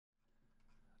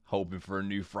Hoping for a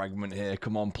new fragment here.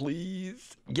 Come on,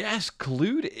 please. Yes,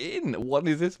 clued in. What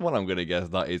is this one? I'm going to guess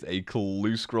that is a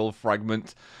clue scroll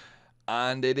fragment.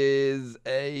 And it is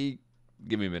a...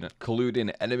 Give me a minute. Clued in.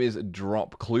 Enemies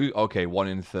drop clue. Okay, 1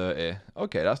 in 30.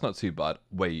 Okay, that's not too bad.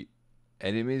 Wait.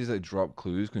 Enemies that drop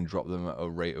clues can drop them at a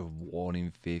rate of 1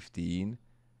 in 15.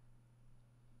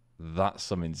 That's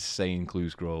some insane clue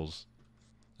scrolls.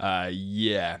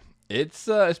 Yeah. It's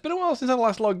been a while since I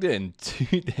last logged in.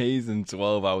 2 days and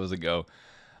 12 hours ago.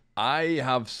 I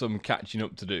have some catching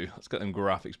up to do. Let's get them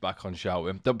graphics back on, shall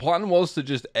we? The plan was to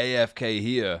just AFK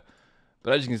here.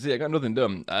 But as you can see, I got nothing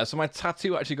done. So my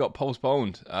tattoo actually got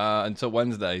postponed until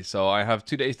Wednesday. So I have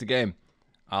 2 days to game.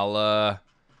 Yeah,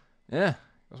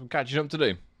 got some catching up to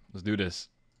do. Let's do this.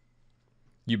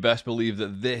 You best believe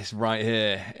that this right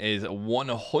here is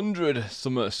 100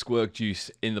 summer squirk juice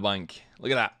in the bank.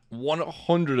 Look at that.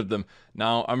 100 of them.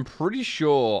 Now, I'm pretty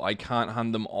sure I can't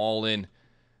hand them all in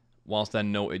whilst they're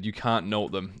noted. You can't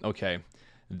note them. Okay.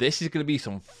 This is going to be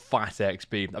some fat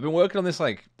XP. I've been working on this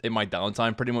like in my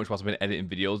downtime pretty much whilst I've been editing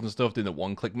videos and stuff, doing the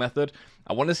one-click method.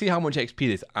 I want to see how much XP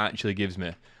this actually gives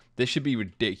me. This should be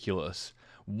ridiculous.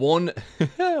 1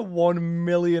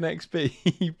 million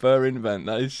XP per invent.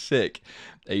 That is sick.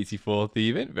 84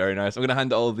 thieving. Very nice. I'm going to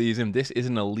hand all of these in. This is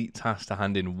an elite task to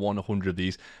hand in 100 of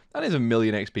these. That is 1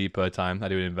 million XP per time I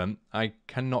do an invent. I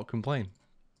cannot complain.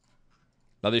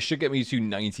 Now, this should get me to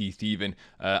 90 thieving.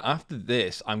 After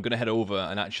this, I'm going to head over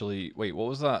and actually... Wait, what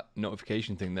was that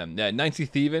notification thing then? Yeah, 90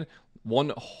 thieving,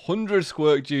 100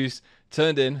 squirk juice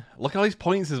turned in. Look at all these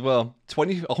points as well.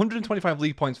 125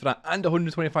 league points for that and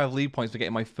 125 league points for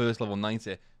getting my first level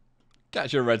 90.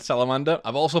 Catch a red salamander.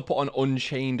 I've also put on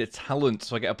Unchained Talent,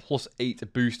 so I get a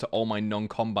 +8 boost to all my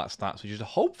non-combat stats, which is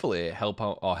hopefully help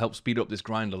out or help speed up this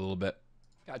grind a little bit.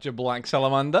 Catch a black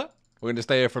salamander. We're going to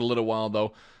stay here for a little while,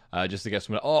 though. Just to get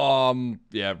some... Oh,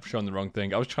 yeah, I've shown the wrong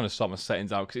thing. I was trying to sort my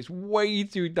settings out because it's way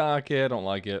too dark here. I don't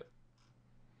like it.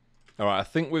 Alright, I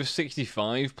think with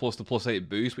 65 plus the +8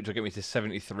 boost, which will get me to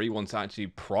 73 once it actually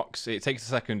procs. It takes a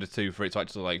second or two for it to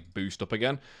actually, like, boost up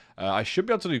again. I should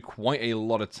be able to do quite a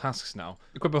lot of tasks now.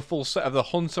 Equip a full set of the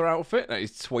Hunter outfit. That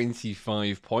is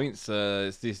 25 points.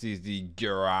 This is the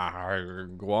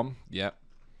Guam. Yep.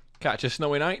 Catch a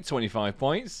Snowy Knight, 25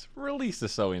 points. Release the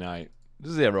Snowy Knight,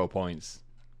 0 points.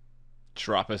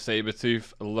 Trap a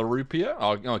Sabertooth Larupia.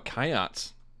 Oh,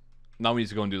 Kayat. Now we need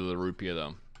to go and do the Larupia,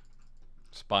 though.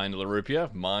 Spine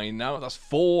Larupia. Mine now. That's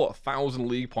 4,000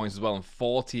 league points as well and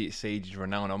 40 Sage's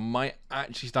Renown. I might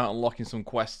actually start unlocking some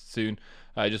quests soon.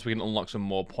 Just so we can unlock some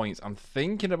more points. I'm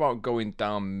thinking about going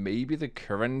down maybe the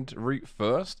current route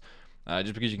first.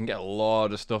 Just because you can get a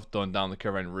lot of stuff done down the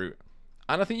current route.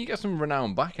 And I think you get some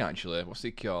Renown back, actually. What's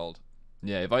it called?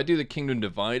 Yeah, if I do the Kingdom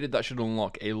Divided, that should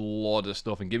unlock a lot of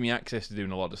stuff and give me access to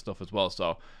doing a lot of stuff as well.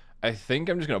 So I think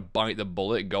I'm just going to bite the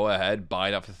bullet, go ahead, buy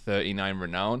that for 39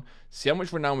 Renown. See how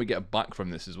much Renown we get back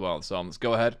from this as well. So let's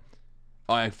go ahead.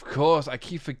 Oh, of course, I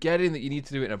keep forgetting that you need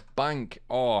to do it in a bank.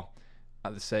 Oh,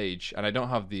 at the Sage. And I don't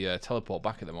have the teleport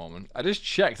back at the moment. I just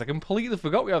checked. I completely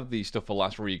forgot we have these stuff for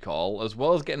last recall. As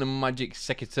well as getting a magic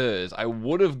secateurs. I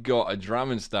would have got a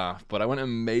Dragon Staff, but I went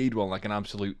and made one like an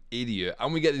absolute idiot.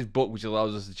 And we get this book, which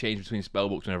allows us to change between spell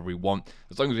books whenever we want.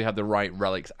 As long as we have the right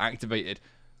relics activated.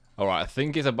 Alright, I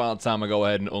think it's about time I go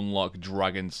ahead and unlock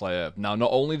Dragon Slayer. Now,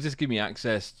 not only does this give me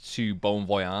access to Bon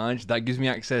Voyage, that gives me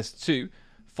access to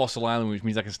Fossil Island, which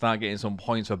means I can start getting some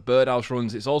points for birdhouse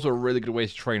runs. It's also a really good way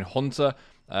to train Hunter.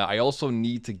 I also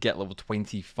need to get level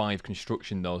 25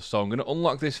 construction though, so I'm going to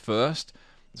unlock this first.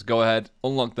 Let's go ahead,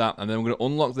 unlock that, and then I'm going to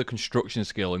unlock the construction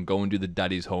skill and go and do the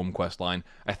Daddy's Home quest line.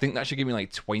 I think that should give me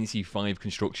like 25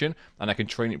 construction, and I can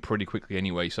train it pretty quickly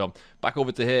anyway. So back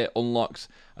over to here, unlocks,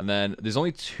 and then there's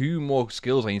only 2 more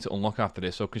skills I need to unlock after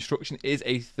this. So construction is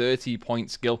a 30-point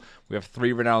skill. We have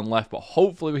 3 renown left, but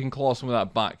hopefully we can claw some of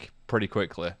that back pretty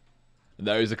quickly. And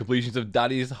there is the completions of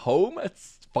Daddy's Home.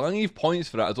 It's 5 points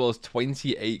for that, as well as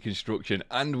 28 construction,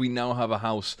 and we now have a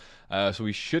house, so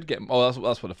we should get... Oh,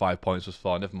 that's what the 5 points was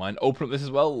for, never mind. Open up this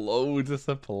as well, loads of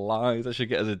supplies. That should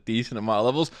get us a decent amount of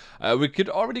levels. We could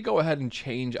already go ahead and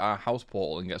change our house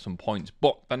portal and get some points,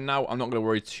 but for now, I'm not going to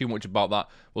worry too much about that.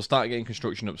 We'll start getting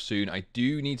construction up soon. I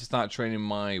do need to start training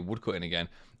my woodcutting again.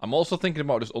 I'm also thinking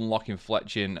about just unlocking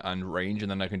fletching and range, and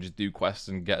then I can just do quests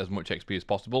and get as much XP as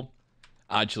possible.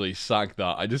 Actually, sack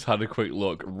that. I just had a quick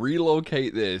look.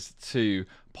 Relocate this to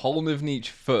Polnivnich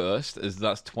first, as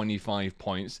that's 25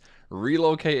 points.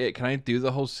 Relocate it. Can I do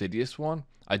the Holsidius one?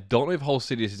 I don't know if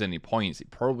Holsidius is any points.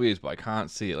 It probably is, but I can't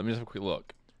see it. Let me just have a quick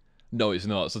look. No, it's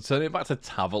not. So turn it back to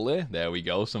Tavali. There we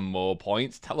go. Some more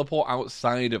points. Teleport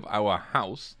outside of our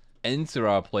house. enter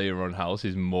our player run house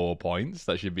is more points.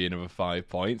 That should be another 5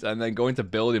 points. And then go into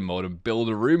building mode and build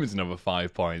a room is another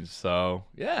 5 points. So,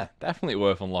 yeah, definitely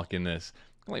worth unlocking this.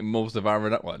 Like most of our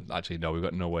renown. Well, actually, no, we've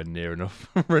got nowhere near enough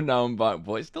renown back,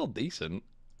 but it's still decent.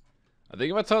 I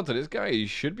think if I talk to this guy, he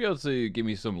should be able to give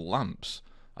me some lamps.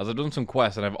 As I've done some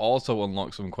quests, and I've also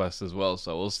unlocked some quests as well.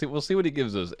 So we'll see what he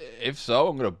gives us. If so,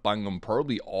 I'm going to bang them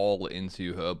probably all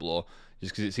into Herblore,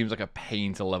 just because it seems like a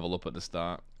pain to level up at the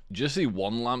start. Just see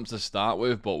 1 lamp to start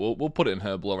with, but we'll put it in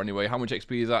Herblore anyway. How much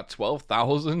XP is that?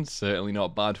 12,000? Certainly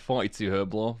not bad. 42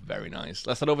 Herblore. Very nice.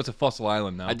 Let's head over to Fossil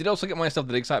Island now. I did also get myself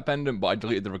the dig site pendant, but I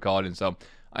deleted the recording, so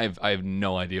I have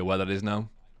no idea where that is now.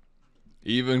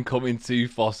 Even coming to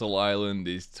Fossil Island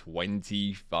is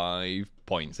 25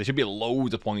 points. There should be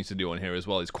loads of points to do on here as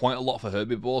well. It's quite a lot for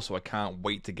Herbivore, so I can't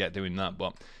wait to get doing that.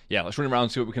 But yeah, let's run around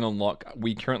and see what we can unlock.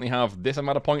 We currently have this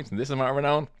amount of points and this amount of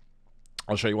renown.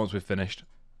 I'll show you once we've finished.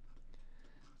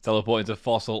 Teleporting to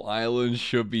Fossil Island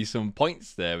should be some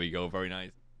points. There we go, very nice.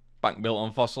 Bank built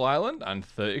on Fossil Island and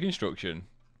 30 construction.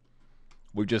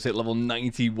 We've just hit level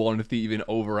 91 thieving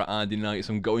over at Ardy Knight,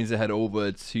 so I'm going to head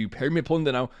over to Pyramid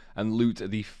Plunder now and loot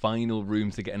the final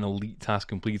room to get an elite task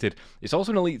completed. It's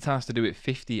also an elite task to do it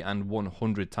 50 and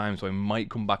 100 times, so I might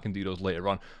come back and do those later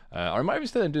on. Or I might even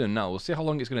stay and do them now. We'll see how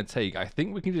long it's going to take. I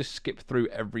think we can just skip through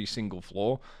every single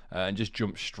floor and just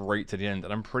jump straight to the end.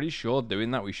 And I'm pretty sure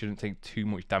doing that we shouldn't take too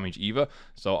much damage either.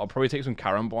 So I'll probably take some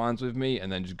Karambwans with me and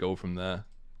then just go from there.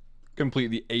 Complete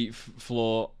the 8th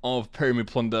floor of Pyramid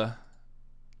Plunder.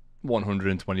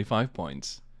 125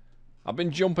 points. I've been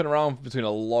jumping around between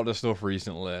a lot of stuff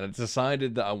recently, and I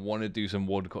decided that I want to do some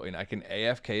woodcutting. I can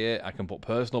AFK it, I can put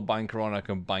personal banker on, I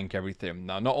can bank everything.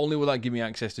 Now, not only will that give me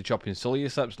access to chopping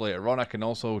Sulliuceps later on, I can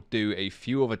also do a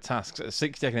few other tasks. At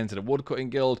 60, I can enter the woodcutting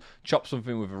guild, chop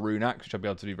something with a rune axe, which I'll be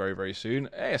able to do very, very soon.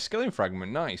 Hey, a skilling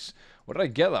fragment, nice. Where did I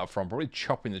get that from? Probably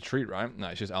chopping the tree, right? No,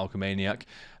 it's just Alchemaniac.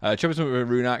 Chopping something with a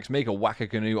rune axe, make a whacker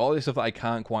canoe, all this stuff that I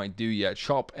can't quite do yet.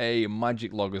 Chop a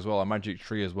magic log as well, a magic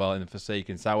tree as well in the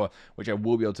Forsaken Tower, which I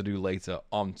will be able to do later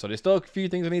on. So there's still a few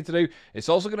things I need to do. It's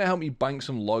also going to help me bank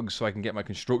some logs so I can get my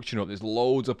construction up. There's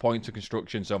loads of points of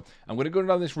construction, so I'm going to go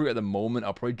down this route at the moment.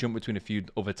 I'll probably jump between a few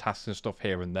other tasks and stuff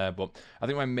here and there, but I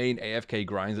think my main AFK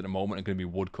grinds at the moment are going to be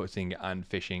woodcutting and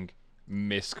fishing.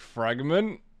 Misc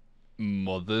fragment.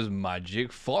 Mother's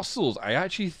magic fossils. I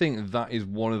actually think that is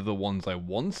one of the ones I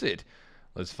wanted.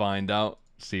 Let's find out,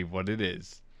 see what it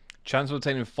is. Chance of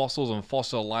obtaining fossils on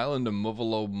Fossil Island and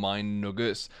Motherlode Mine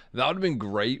nuggets. That would have been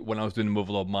great when I was doing the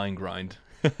Motherlode Mine grind.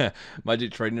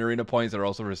 Magic Trading Arena points are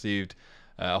also received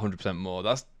 100% more.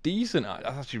 That's decent. That's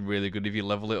actually really good if you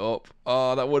level it up.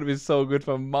 Oh, that would have been so good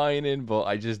for mining, but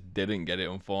I just didn't get it,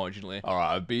 unfortunately.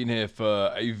 Alright, I've been here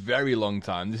for a very long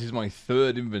time. This is my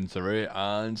 3rd inventory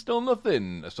and still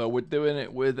nothing. So we're doing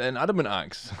it with an adamant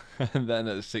axe. And then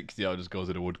at 60, I'll just go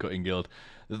to the woodcutting guild.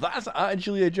 That's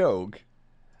actually a joke.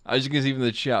 As you can see from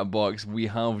the chat box, we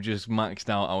have just maxed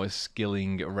out our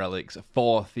skilling relics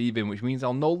for thieving, which means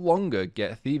I'll no longer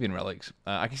get thieving relics.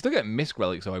 I can still get misc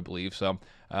relics, though, I believe, so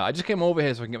I just came over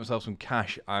here so I can get myself some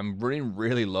cash. I'm running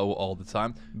really low all the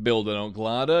time. Build an oak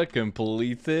ladder,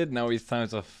 completed. Now it's time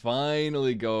to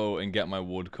finally go and get my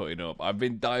wood cutting up. I've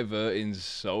been diverting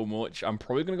so much. I'm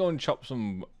probably going to go and chop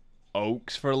some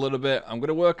oaks for a little bit. I'm going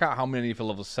to work out how many I need for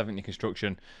level 70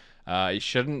 construction. It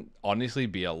shouldn't honestly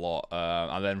be a lot,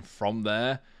 and then from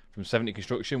there, from 70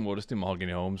 construction, we'll just do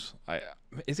mahogany homes.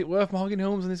 Is it worth mahogany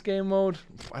homes in this game mode?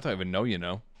 I don't even know, you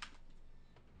know.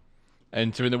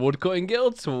 Entering the woodcutting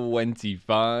guild,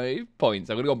 25 points.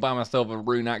 I'm gonna go buy myself a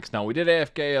rune axe now. We did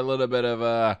AFK a little bit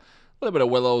of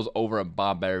willows over at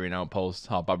Barbarian Outpost,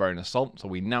 Barbarian Assault. So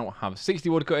we now have 60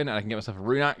 woodcutting, and I can get myself a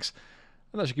rune axe.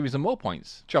 And that should give me some more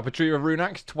points. Chop a tree with rune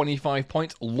axe, 25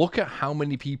 points. Look at how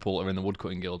many people are in the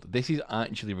woodcutting guild. This is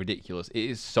actually ridiculous. It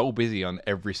is so busy on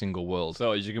every single world.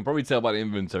 So as you can probably tell by the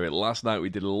inventory, last night we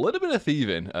did a little bit of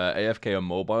thieving. AFK on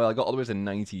mobile. I got all the way to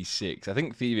 96. I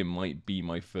think thieving might be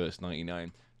my first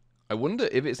 99. I wonder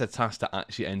if it's a task to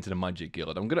actually enter the magic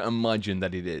guild. I'm going to imagine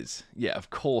that it is. Yeah, of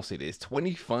course it is.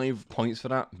 25 points for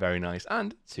that. Very nice.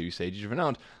 And 2 Sages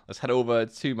Renowned. Let's head over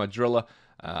to my driller.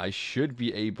 I should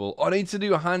be able... Oh, I need to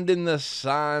do a hand in the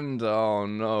sand. Oh,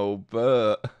 no,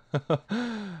 but...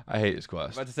 I hate this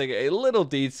quest. I'm about to take a little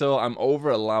detour. I'm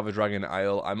over at Lava Dragon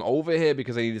Isle. I'm over here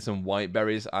because I needed some white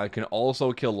berries. I can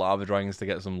also kill lava dragons to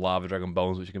get some lava dragon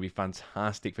bones, which are going to be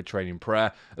fantastic for training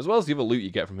prayer, as well as the other loot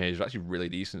you get from here is actually really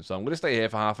decent. So I'm going to stay here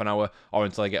for half an hour or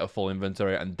until I get a full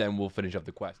inventory, and then we'll finish up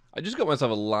the quest. I just got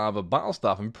myself a lava battle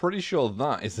staff. I'm pretty sure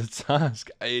that is the task.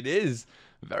 It is.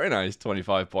 Very nice,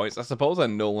 25 points. I suppose I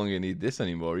no longer need this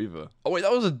anymore either. Oh wait,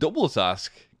 that was a double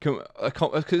task.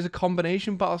 It's a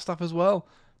combination battle staff as well.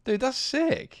 Dude, that's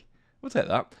sick. We'll take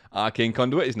that. Arcane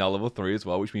Conduit is now level 3 as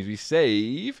well, which means we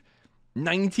save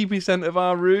 90% of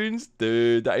our runes.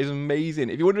 Dude, that is amazing.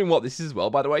 If you're wondering what this is as well,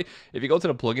 by the way, if you go to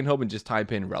the plugin hub and just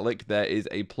type in Relic, there is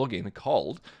a plugin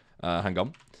called,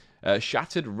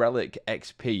 Shattered Relic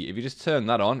XP. If you just turn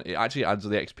that on, it actually adds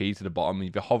the XP to the bottom.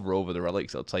 If you hover over the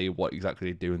relics, it'll tell you what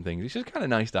exactly they do and things. It's just kind of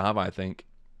nice to have, I think.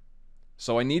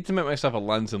 So I need to make myself a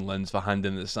lantern lens for Hand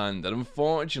in the Sand, and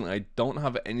unfortunately I don't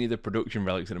have any of the production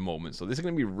relics at the moment, so this is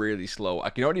going to be really slow.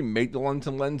 I can already make the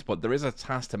lantern lens, but there is a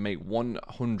task to make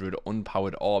 100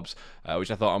 unpowered orbs, which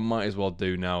I thought I might as well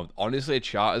do now. Honestly,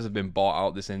 charters have been bought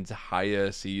out this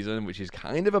entire season, which is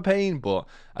kind of a pain, but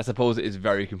I suppose it is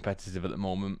very competitive at the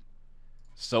moment.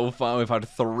 So far, we've had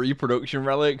 3 production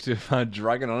relics. We've had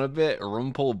Dragon on a bit,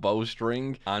 Rumple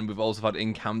Bowstring, and we've also had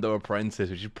Incando Apprentice,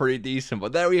 which is pretty decent.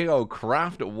 But there we go,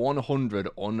 craft 100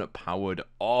 unpowered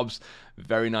orbs.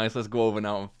 Very nice. Let's go over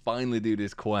now and finally do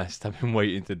this quest I've been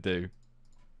waiting to do.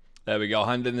 There we go,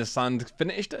 Hand in the Sand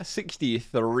finished,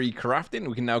 63 crafting.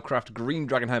 We can now craft green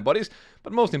dragonhide bodies,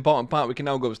 but the most important part, we can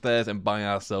now go upstairs and buy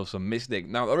ourselves some Mystic.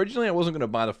 Now, originally I wasn't going to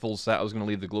buy the full set, I was going to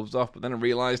leave the gloves off, but then I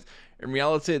realised, in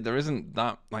reality, there isn't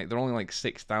that, like, they're only like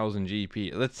 6,000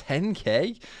 GP. They're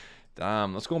 10k?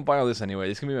 Damn, let's go and buy all this anyway.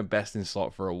 This is going to be my best in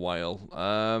slot for a while.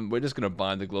 We're just going to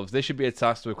buy the gloves. This should be a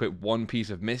task to equip 1 piece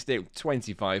of Mystic,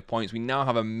 25 points. We now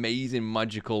have amazing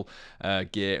magical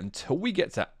gear until we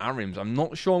get to Wyrms. I'm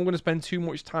not sure I'm going to spend too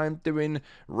much time doing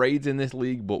raids in this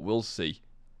league, but we'll see.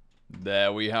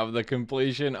 There we have the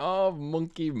completion of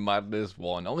Monkey Madness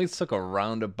 1. Only took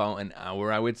around about an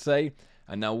hour, I would say.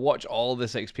 And now watch all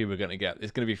this XP we're going to get.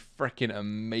 It's going to be freaking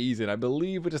amazing. I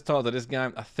believe we just started this guy.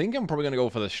 I think I'm probably going to go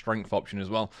for the strength option as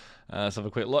well. Let's have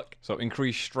a quick look. So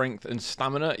increase strength and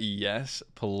stamina. Yes,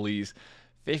 please.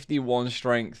 51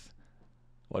 strength.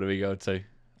 What do we go to?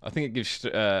 I think it gives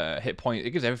hit points.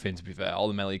 It gives everything, to be fair. All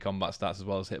the melee combat stats as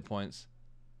well as hit points.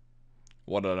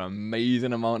 What an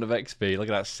amazing amount of XP. Look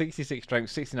at that. 66 strength,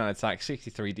 69 attack,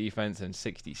 63 defense, and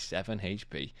 67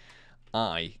 HP.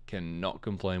 I cannot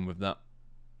complain with that.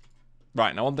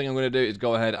 Right, now one thing I'm going to do is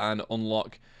go ahead and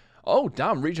unlock... Oh,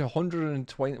 damn, reach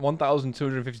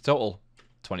 1,250 total.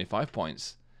 25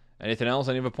 points. Anything else?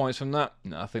 Any other points from that?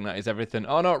 No, I think that is everything.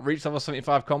 Oh, no, reach level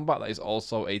 75 combat. That is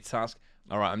also a task.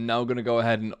 Alright, I'm now going to go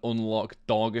ahead and unlock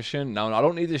Dorgashin. Now, I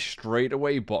don't need this straight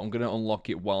away, but I'm going to unlock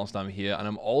it whilst I'm here. And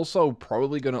I'm also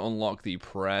probably going to unlock the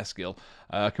prayer skill.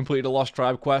 Completed a Lost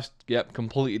Tribe quest. Yep,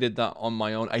 completely did that on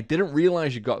my own. I didn't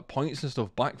realize you got points and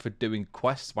stuff back for doing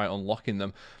quests by unlocking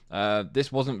them.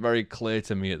 This wasn't very clear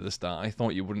to me at the start. I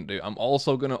thought you wouldn't do. I'm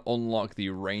also going to unlock the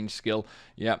range skill.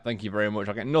 Yep, thank you very much.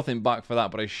 I get nothing back for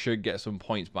that, but I should get some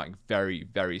points back very,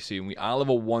 very soon. We are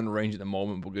level 1 range at the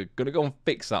moment, but we're going to go and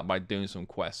fix that by doing some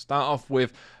quests. Start off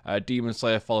with Demon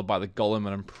Slayer, followed by the Golem, and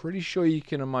I'm pretty sure you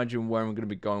can imagine where I'm going to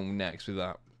be going next with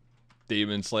that.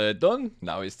 Demon Slayer done.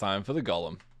 Now it's time for the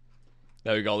Golem.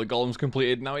 There we go, the Golem's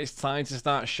completed. Now it's time to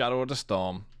start Shadow of the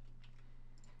Storm.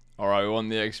 Alright, we want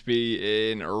the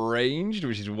XP in ranged,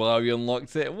 which is why we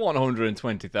unlocked it.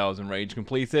 120,000 range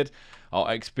completed. Or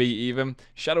XP even.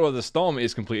 Shadow of the Storm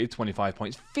is completed, 25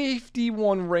 points.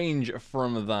 51 range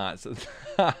from that.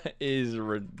 That is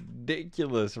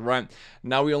ridiculous. Right,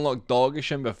 now we unlocked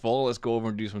Dorgashin before. Let's go over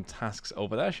and do some tasks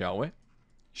over there, shall we?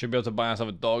 Should be able to buy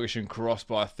ourselves a Dorgashin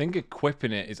crossbow. I think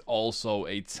equipping it is also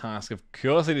a task. Of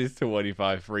course it is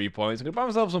 25 free points. I'm going to buy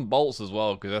myself some bolts as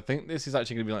well, because I think this is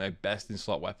actually going to be like my best in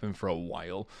slot weapon for a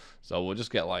while. So we'll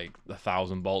just get like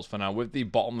 1,000 bolts for now. With the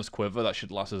bottomless quiver, that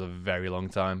should last us a very long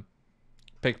time.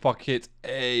 Pickpocket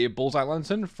a bullseye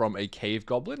lantern from a cave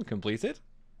goblin, completed.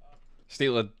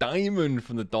 Steal a diamond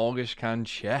from the Dorgashin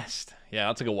chest. Yeah,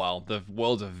 that took a while. The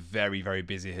worlds are very, very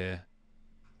busy here.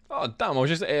 Oh, damn, I was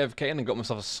just AFK and I got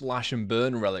myself a slash and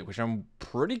burn relic, which I'm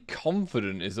pretty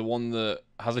confident is the one that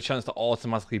has a chance to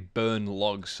automatically burn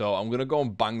logs. So I'm going to go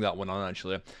and bang that one on,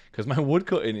 actually, because my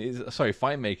woodcutting is, sorry,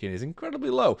 fight making is incredibly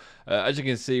low. As you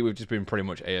can see, we've just been pretty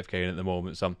much AFKing at the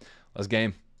moment, so let's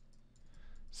game.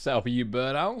 Set up a new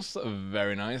birdhouse.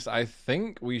 Very nice. I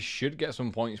think we should get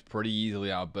some points pretty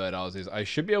easily out of birdhouses. I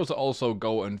should be able to also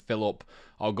go and fill up,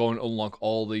 or go and unlock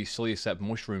all the Sillicept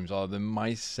mushrooms, or the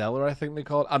micellar, I think they're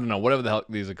called. I don't know, whatever the hell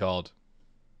these are called.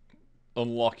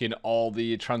 Unlocking all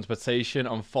the transportation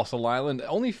on Fossil Island.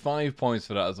 Only 5 points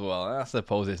for that as well. I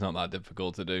suppose it's not that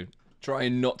difficult to do.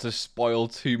 Trying not to spoil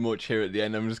too much here at the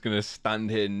end. I'm just going to stand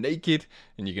here naked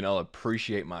and you can all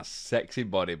appreciate my sexy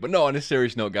body. But no, on a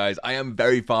serious note, guys, I am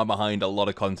very far behind a lot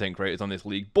of content creators on this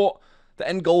league. But the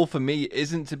end goal for me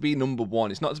isn't to be number 1.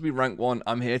 It's not to be rank 1.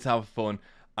 I'm here to have fun.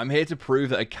 I'm here to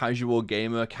prove that a casual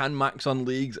gamer can max on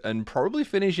leagues and probably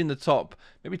finish in the top,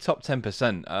 maybe top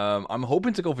 10%. I'm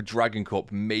hoping to go for Dragon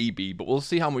Cup, maybe, but we'll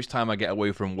see how much time I get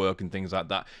away from work and things like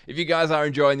that. If you guys are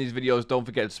enjoying these videos, don't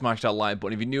forget to smash that like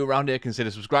button. If you're new around here,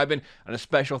 consider subscribing. And a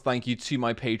special thank you to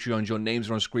my Patreons. Your names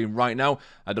are on screen right now.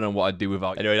 I don't know what I'd do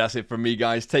without you. Anyway, that's it from me,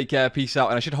 guys. Take care, peace out,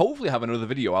 and I should hopefully have another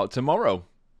video out tomorrow.